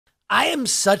I am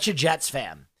such a Jets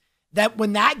fan that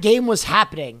when that game was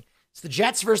happening, it's the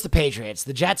Jets versus the Patriots.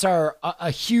 The Jets are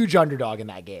a huge underdog in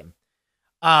that game.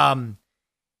 I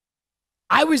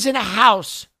was in a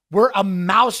house where a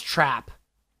mouse trap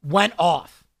went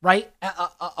off, right?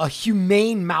 A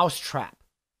humane mouse trap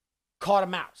caught a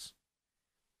mouse.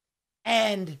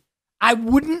 And I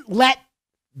wouldn't let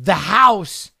the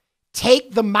house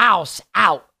take the mouse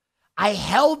out. I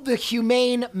held the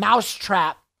humane mouse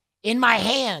trap in my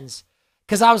hands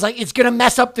because I was like, it's going to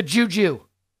mess up the juju.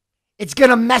 It's going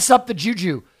to mess up the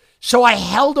juju. So I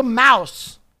held a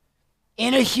mouse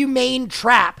in a humane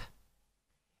trap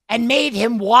and made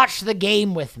him watch the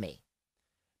game with me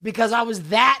because I was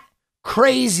that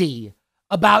crazy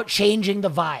about changing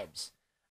the vibes.